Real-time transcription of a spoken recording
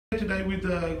today with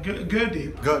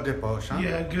Gurdip. Gurdip Ocean.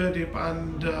 Yeah, Gurdip,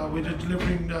 and we're just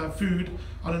delivering food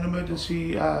on an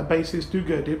emergency basis to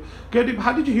Gurdip. Gurdip,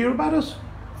 how did you hear about us?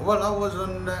 Well, I was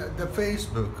on the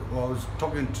Facebook. I was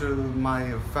talking to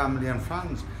my family and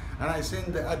friends, and I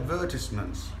seen the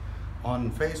advertisements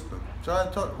on Facebook. So I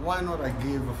thought, why not I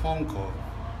give a phone call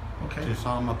to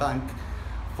Salma Bank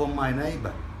for my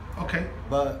neighbor. Okay.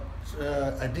 But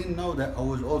I didn't know that I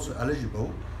was also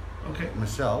eligible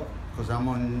myself, because I'm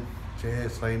on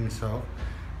JSA myself,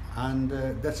 and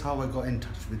that's how I got in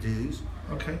touch with you.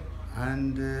 Okay.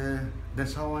 And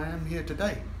that's how I am here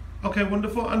today. Okay,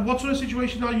 wonderful. And what sort of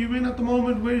situation are you in at the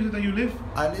moment? Where is it that you live?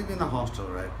 I live in a hostel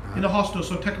right now. In a hostel,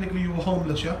 so technically you were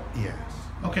homeless, yeah? Yes.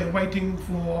 Okay, waiting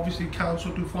for obviously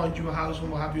council to find you a house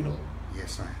and what have you not?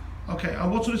 Yes, I am. Okay,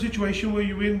 and what sort of situation were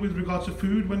you in with regards to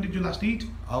food? When did you last eat?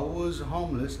 I was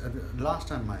homeless. The last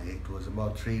time I ate was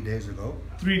about 3 days ago.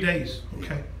 3 days,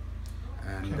 okay.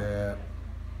 Yeah. And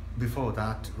before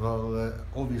that, well,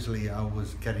 obviously I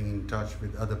was getting in touch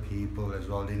with other people as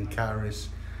well in Caris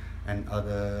and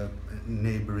other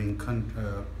neighboring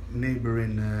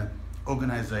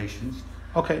organizations.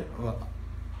 Okay. Well,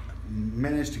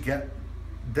 managed to get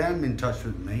them in touch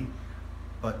with me,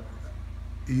 but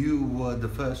you were the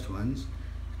first ones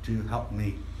to help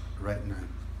me right now.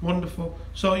 Wonderful.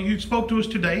 So you spoke to us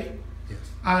today. Yes.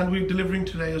 And we're delivering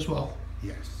today as well.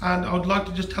 Yes. And I would like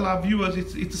to just tell our viewers,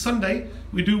 it's a Sunday.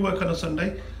 We do work on a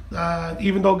Sunday.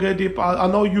 Even though Gurdip, I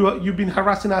know you've been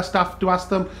harassing our staff to ask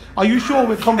them, are you sure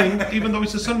we're coming, even though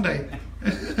it's a Sunday?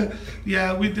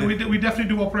 Yeah, we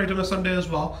definitely do operate on a Sunday as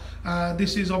well.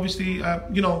 This is obviously,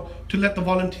 to let the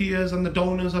volunteers and the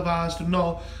donors of ours to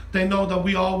know, they know that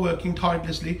we are working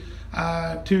tirelessly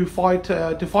to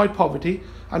fight poverty,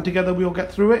 and together we'll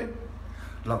get through it.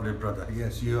 Lovely brother.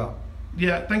 Yes, you are.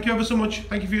 Yeah, thank you ever so much.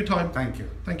 Thank you for your time. Thank you.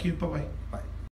 Thank you. Bye-bye. Bye.